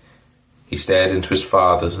time, he stared into his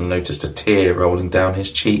father's and noticed a tear rolling down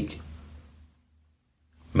his cheek.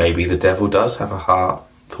 Maybe the devil does have a heart,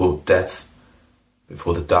 thought Death,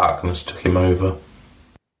 before the darkness took him over.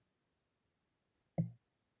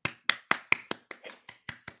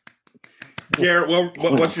 Garrett,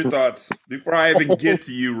 what's your thoughts? Before I even get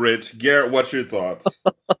to you, Rich, Garrett, what's your thoughts?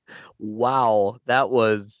 Wow, that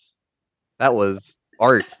was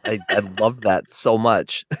art. I loved that so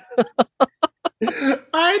much.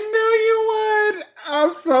 I knew you would.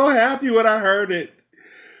 I'm so happy when I heard it.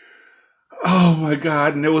 Oh my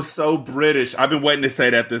God, and it was so British. I've been waiting to say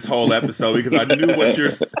that this whole episode because I knew what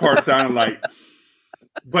your part sounded like.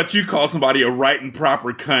 But you call somebody a right and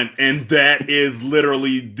proper cunt, and that is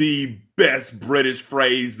literally the best British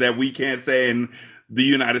phrase that we can't say in the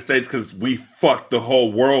United States because we fucked the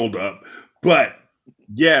whole world up. But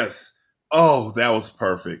yes, oh, that was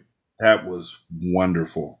perfect. That was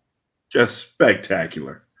wonderful. Just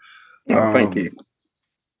spectacular. Thank you.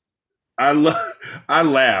 I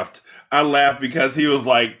laughed. I laughed because he was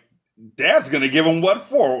like, Dad's going to give him what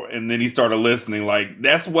for? And then he started listening. Like,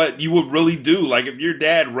 that's what you would really do. Like, if your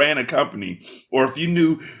dad ran a company, or if you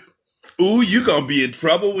knew, ooh, you're going to be in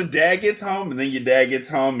trouble when Dad gets home, and then your dad gets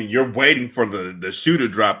home, and you're waiting for the shoe to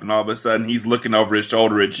drop, and all of a sudden he's looking over his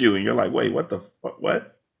shoulder at you, and you're like, wait, what the fuck?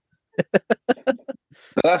 What?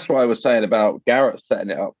 But that's what I was saying about Garrett setting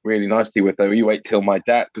it up really nicely with, you wait till my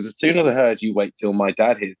dad, because as soon as I heard you wait till my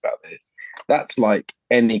dad hears about this, that's like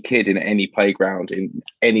any kid in any playground in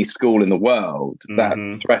any school in the world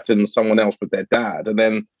that threatens someone else with their dad. And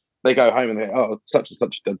then they go home and they go, oh, such and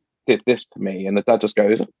such did this to me. And the dad just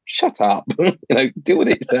goes, shut up, deal with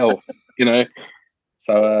it yourself,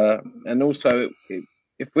 So, and also,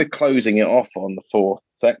 if we're closing it off on the fourth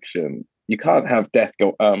section, you can't have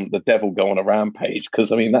the devil go on a rampage,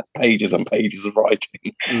 because I mean that's pages and pages of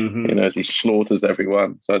writing, as he slaughters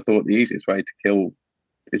everyone. So I thought the easiest way to kill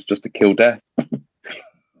is just to kill Death.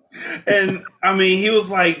 And I mean, he was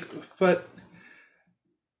like, "But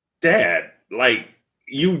Dad, like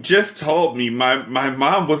you just told me my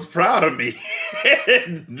mom was proud of me.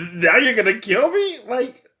 Now you're gonna kill me?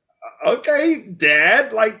 Like, okay,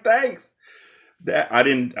 Dad, like thanks." That I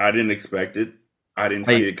didn't expect it. I didn't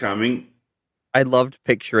see it coming. I loved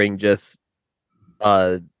picturing just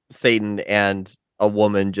Satan and a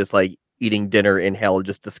woman just like eating dinner in hell,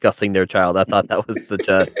 just discussing their child. I thought that was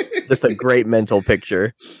just a great mental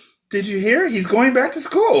picture. Did you hear? He's going back to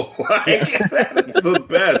school. Like, that is the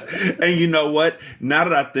best. And you know what? Now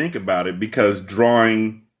that I think about it, because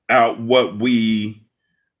drawing out what we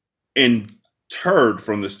interred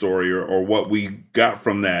from the story or what we got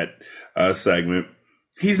from that segment,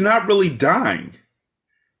 he's not really dying.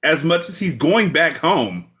 As much as he's going back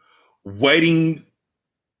home, waiting.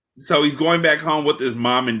 So he's going back home with his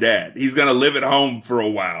mom and dad. He's going to live at home for a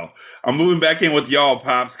while. I'm moving back in with y'all,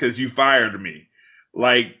 Pops, because you fired me.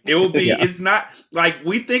 Like, it will be, It's not, like,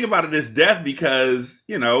 we think about it as death because,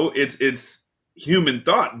 it's human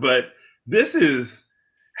thought. But this is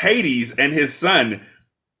Hades and his son.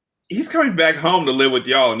 He's coming back home to live with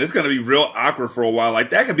y'all, and it's going to be real awkward for a while. Like,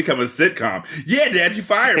 that could become a sitcom. Yeah, Dad, you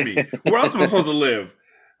fired me. Where else am I supposed to live?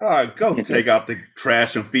 Go take out the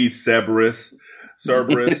trash and feed Cerberus.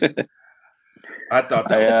 I thought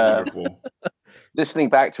that was wonderful. Listening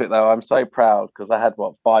back to it though, I'm so proud because I had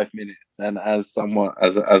 5 minutes, and as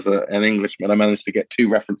an Englishman, I managed to get 2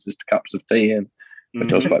 references to cups of tea in,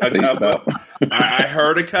 which I was quite pleased about. I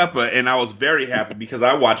heard a cuppa, and I was very happy because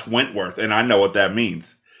I watched Wentworth, and I know what that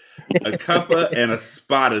means. A cuppa and a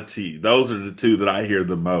spot of tea; those are the 2 that I hear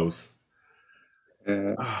the most.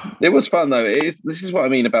 Yeah. It was fun though. This is what I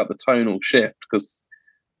mean about the tonal shift, because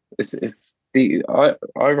I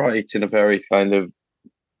write in a very kind of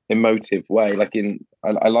emotive way. Like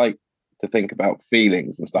I like to think about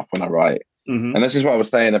feelings and stuff when I write, and this is what I was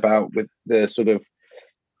saying about with the sort of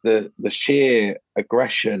the sheer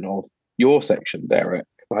aggression of your section, Derek.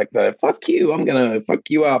 Like the fuck you, I'm gonna fuck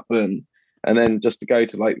you up, and And then just to go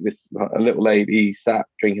to like this, a little lady sat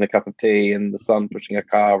drinking a cup of tea and the son pushing a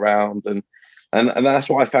car around. And that's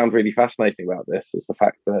what I found really fascinating about this, is the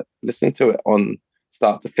fact that listening to it on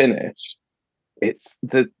start to finish, it's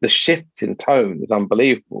the shift in tone is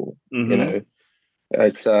unbelievable. Mm-hmm. You know,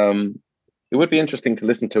 it's it would be interesting to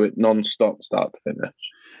listen to it non-stop, start to finish.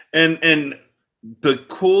 And the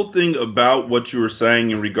cool thing about what you were saying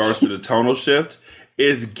in regards to the tonal shift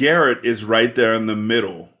is Garrett is right there in the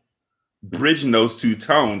middle, bridging those two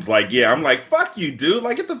tones. Like, yeah, I'm like, fuck you, dude.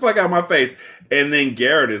 Like, get the fuck out of my face. And then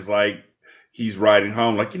Garrett is like, he's riding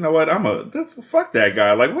home, like, you know what? Fuck that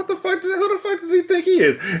guy. Like, what the fuck? Who the fuck does he think he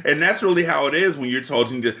is? And that's really how it is when you're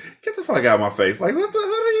told you to get the fuck out of my face. Like, who do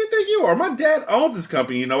you think you are? My dad owns this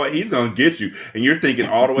company. You know what? He's going to get you. And you're thinking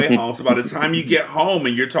all the way home. So by the time you get home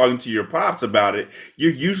and you're talking to your pops about it,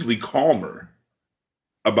 you're usually calmer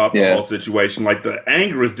about the whole situation. Like, the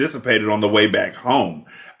anger is dissipated on the way back home.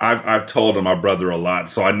 I've told my brother a lot,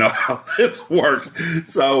 so I know how this works.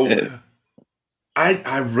 So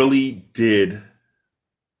I really did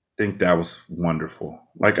think that was wonderful.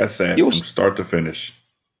 Like I said, from start to finish.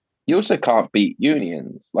 You also can't beat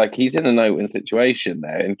unions. Like, he's in a no-win situation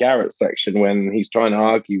there in Garrett's section when he's trying to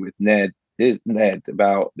argue with Ned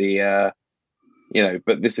about the,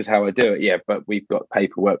 but this is how I do it. Yeah, but we've got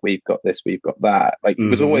paperwork, we've got this, we've got that. Like, he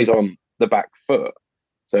was always on the back foot.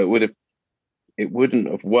 So it wouldn't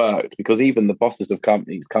have worked, because even the bosses of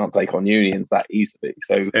companies can't take on unions that easily.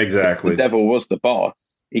 So exactly, if the devil was the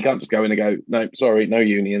boss, he can't just go in and go, no, sorry, no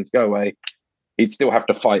unions, go away. He'd still have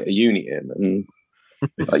to fight a union. And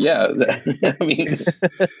yeah, I mean,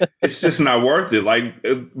 it's just not worth it. Like,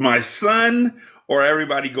 my son or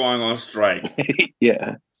everybody going on strike.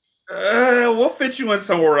 Yeah. We'll fit you in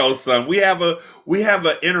somewhere else, son. We have an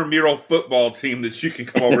intramural football team that you can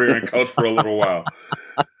come over here and coach for a little while.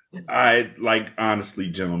 Honestly,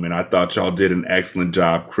 gentlemen, I thought y'all did an excellent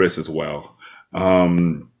job. Chris as well.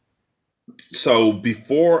 So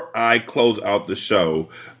before I close out the show,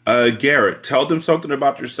 Garrett, tell them something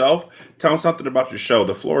about yourself. Tell them something about your show.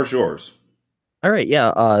 The floor is yours. All right.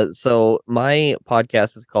 Yeah. So my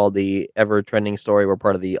podcast is called The Ever Trending Story. We're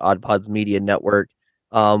part of the Odd Pods Media Network.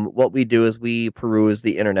 What we do is we peruse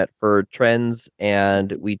the internet for trends,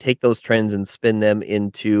 and we take those trends and spin them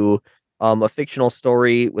into a fictional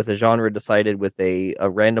story with a genre decided with a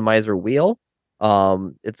randomizer wheel.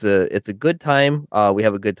 It's a good time. We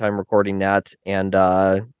have a good time recording that, and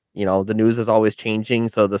the news is always changing,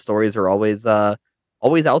 so the stories are always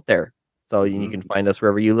out there. So you can find us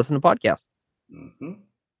wherever you listen to podcasts. Mm-hmm.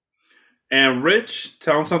 And Rich,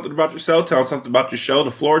 tell them something about yourself. Tell them something about your show.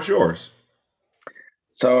 The floor is yours.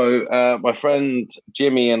 So my friend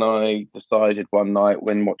Jimmy and I decided one night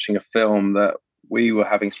when watching a film that we were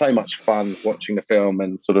having so much fun watching the film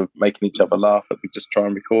and sort of making each other laugh that we just try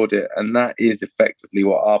and record it. And that is effectively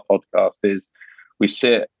what our podcast is. We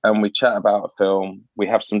sit and we chat about a film. We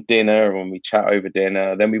have some dinner and we chat over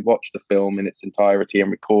dinner. Then we watch the film in its entirety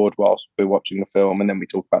and record whilst we're watching the film. And then we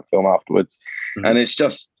talk about the film afterwards. Mm-hmm. And it's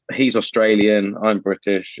just, he's Australian, I'm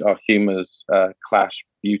British. Our humours clash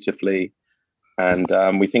beautifully.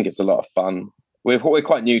 And we think it's a lot of fun. We're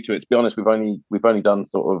quite new to it. To be honest, we've only done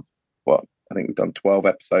sort of, I think we've done 12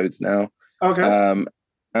 episodes now. Okay.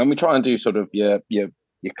 And we try and do sort of your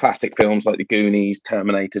classic films like The Goonies,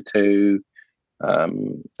 Terminator 2,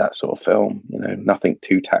 that sort of film. Nothing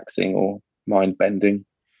too taxing or mind-bending.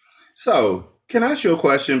 So, can I ask you a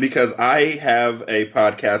question? Because I have a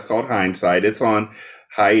podcast called Hindsight. It's on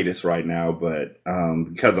hiatus right now, but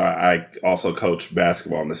because I also coach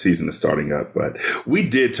basketball and the season is starting up. But we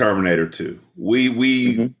did Terminator 2.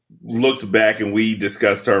 We looked back and we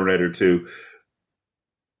discussed Terminator 2.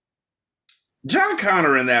 John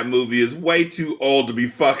Connor in that movie is way too old to be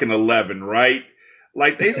fucking 11, right?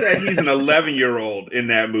 Like, they said he's an 11-year-old in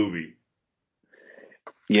that movie.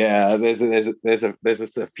 Yeah, there's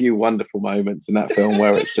a few wonderful moments in that film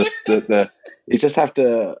where it's just you just have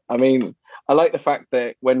to. I mean, I like the fact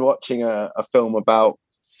that when watching a film about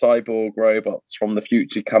cyborg robots from the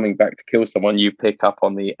future coming back to kill someone, you pick up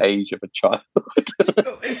on the age of a child.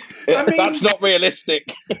 I mean, that's not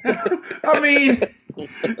realistic. I mean,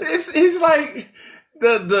 it's like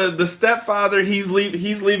the stepfather. He's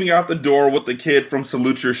leaving out the door with the kid from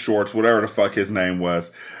Salute Your Shorts, whatever the fuck his name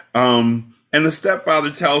was. And the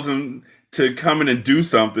stepfather tells him to come in and do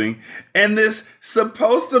something. And this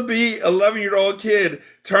supposed to be 11-year-old kid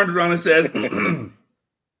turned around and says,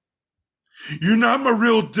 "You're not my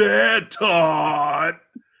real dad, Todd."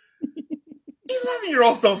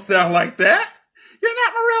 11-year-olds don't sound like that. "You're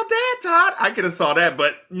not my real dad, Todd." I could have saw that,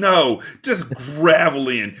 but no, just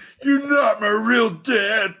graveling. "You're not my real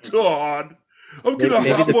dad, Todd." I'm gonna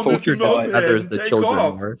Maybe hop the on this future just moped weathers and the take children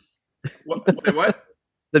off. more. What? Say what?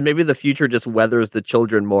 Then maybe the future just weathers the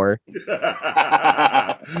children more.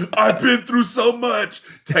 I've been through so much.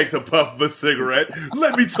 Takes a puff of a cigarette.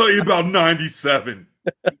 Let me tell you about 97.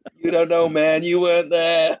 You don't know, man. You weren't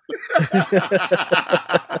there.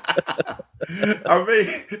 I mean,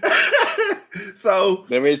 so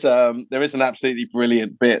there is an absolutely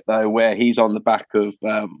brilliant bit though where he's on the back of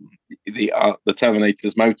the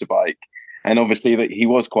Terminator's motorbike, and obviously that he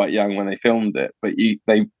was quite young when they filmed it. But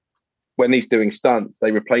when he's doing stunts,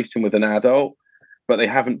 they replaced him with an adult, but they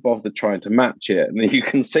haven't bothered trying to match it. And you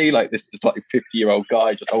can see like this is like 50-year-old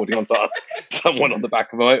guy just holding on to someone on the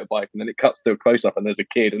back of a motorbike, and then it cuts to a close up, and there's a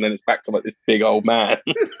kid, and then it's back to like this big old man.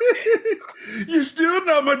 You're still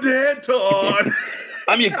not my dad, Todd.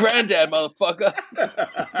 I'm your granddad, motherfucker.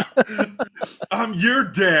 I'm your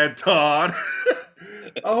dad, Todd.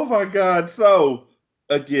 Oh my God! So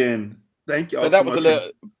again, thank y'all. So that so was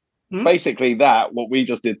much basically that. What we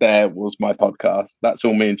just did there was my podcast. That's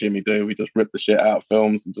all me and Jimmy do. We just rip the shit out of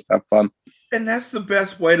films and just have fun. And that's the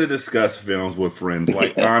best way to discuss films with friends.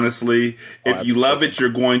 Like, honestly, if you love it, you're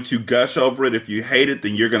going to gush over it. If you hate it,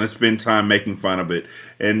 then you're going to spend time making fun of it.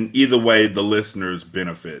 And either way, the listeners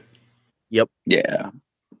benefit. Yep. Yeah.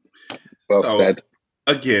 Well said.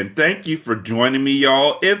 Again, thank you for joining me,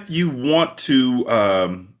 y'all. If you want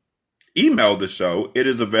to email the show, it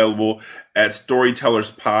is available at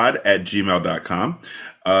storytellerspod@gmail.com.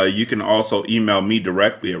 You can also email me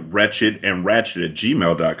directly at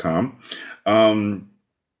wretchedandratchet@gmail.com.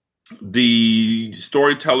 The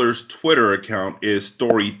Storytellers Twitter account is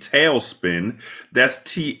Storytailspin. That's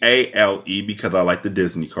TALE because I like the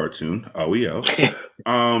Disney cartoon. OEO.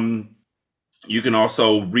 You can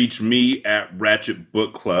also reach me at Ratchet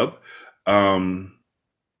Book Club.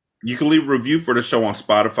 You can leave a review for the show on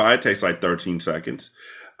Spotify. It takes like 13 seconds.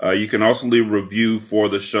 You can also leave a review for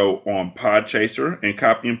the show on Podchaser and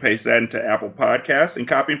copy and paste that into Apple Podcasts and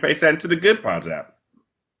copy and paste that into the Good Pods app.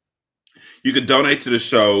 You can donate to the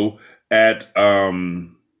show at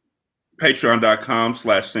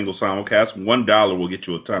patreon.com/single simulcast. $1 will get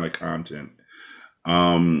you a ton of content.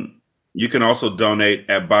 You can also donate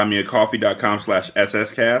at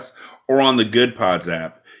buymeacoffee.com/sscast or on the Good Pods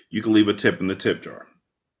app. You can leave a tip in the tip jar.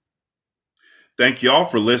 Thank you all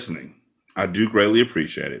for listening. I do greatly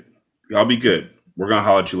appreciate it. Y'all be good. We're going to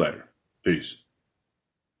holler at you later. Peace.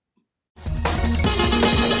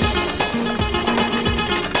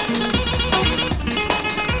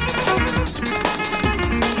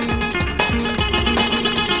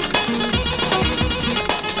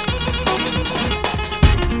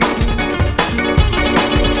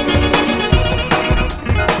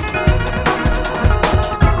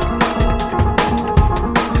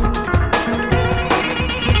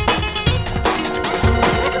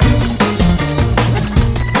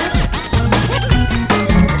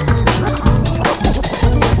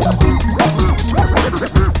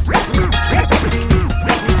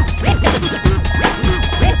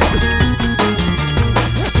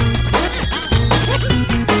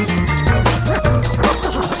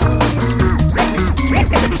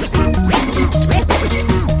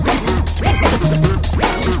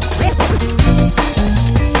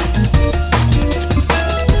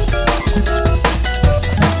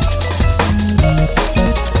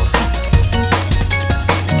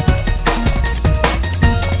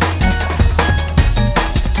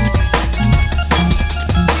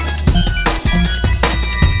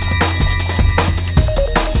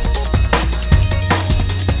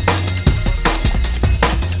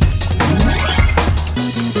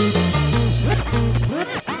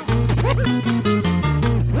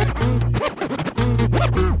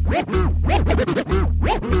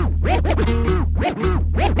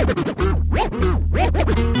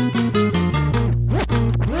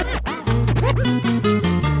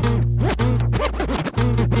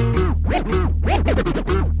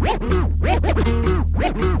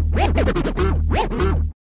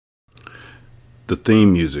 The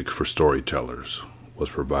theme music for Storytellers was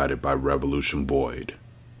provided by Revolution Void,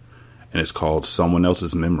 and it's called Someone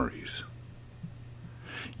Else's Memories.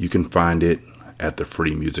 You can find it at the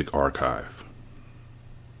Free Music Archive.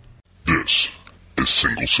 This is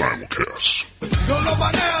Single Simulcast.